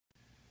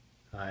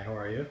Hi, how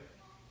are you?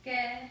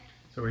 Good.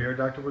 So we're here at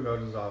Dr.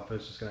 Wigoda's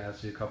office, just going to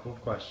ask you a couple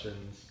of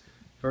questions.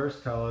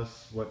 First, tell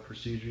us what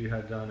procedure you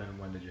had done and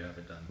when did you have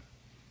it done?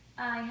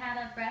 I had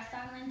a breast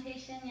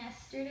augmentation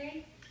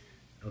yesterday.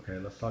 Okay,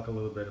 let's talk a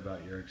little bit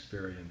about your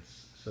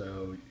experience.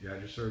 So you had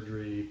your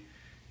surgery,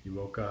 you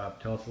woke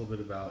up. Tell us a little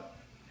bit about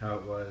how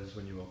it was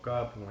when you woke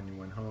up and when you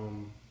went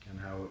home and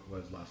how it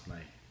was last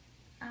night.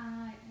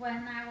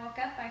 When I woke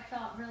up, I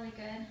felt really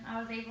good.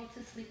 I was able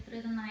to sleep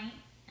through the night,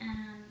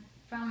 and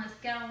from a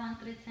scale of 1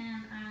 through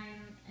 10,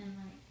 I'm in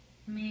like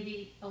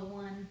maybe a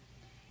 1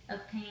 of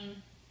pain,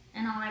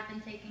 and all I've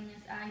been taking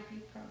is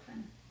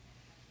ibuprofen.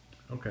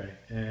 Okay,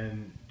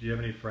 and do you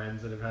have any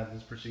friends that have had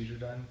this procedure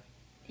done?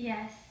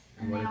 Yes,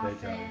 And and what they did all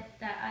they tell you? said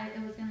that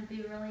it was going to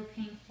be really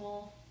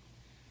painful.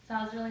 So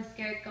I was really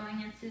scared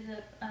going into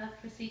the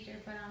procedure,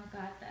 but I'm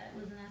glad that it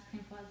wasn't as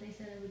painful as they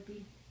said it would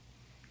be.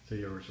 So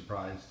you were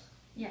surprised.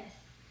 Yes.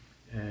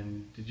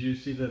 And did you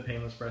see the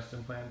Painless Breast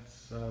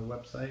Implants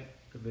website,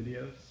 the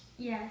videos?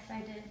 Yes,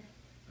 I did.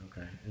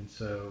 Okay, and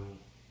so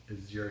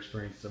is your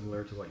experience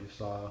similar to what you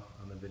saw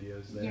on the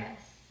videos there? Yes.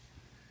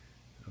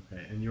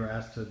 Okay, and you were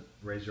asked to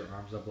raise your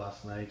arms up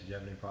last night. Did you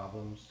have any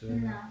problems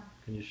doing that? No.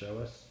 Can you show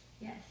us?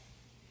 Yes.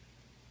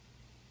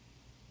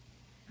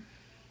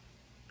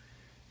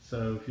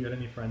 So, if you had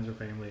any friends or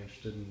family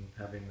interested in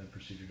having the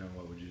procedure done,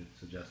 what would you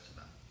suggest to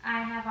them?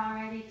 I have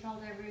already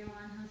told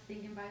everyone who's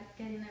thinking about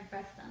getting their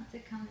breast done to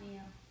come to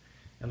you.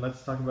 And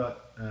let's talk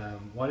about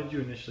why did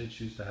you initially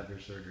choose to have your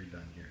surgery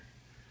done here?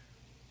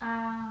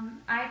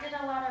 I did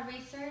a lot of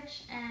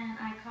research and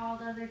I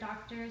called other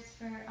doctors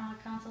for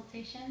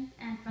consultation.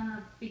 And from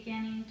the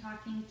beginning,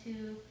 talking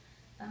to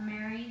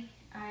Mary,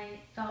 I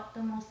felt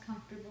the most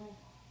comfortable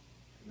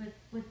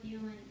with you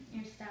and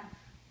your staff.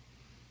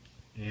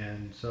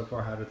 And so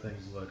far, how do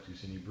things look? Do you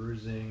see any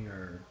bruising,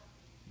 or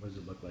what does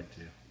it look like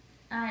to you?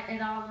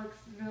 It all looks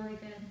really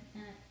good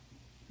and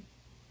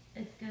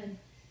it's good.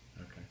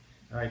 Okay.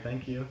 All right,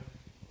 thank you.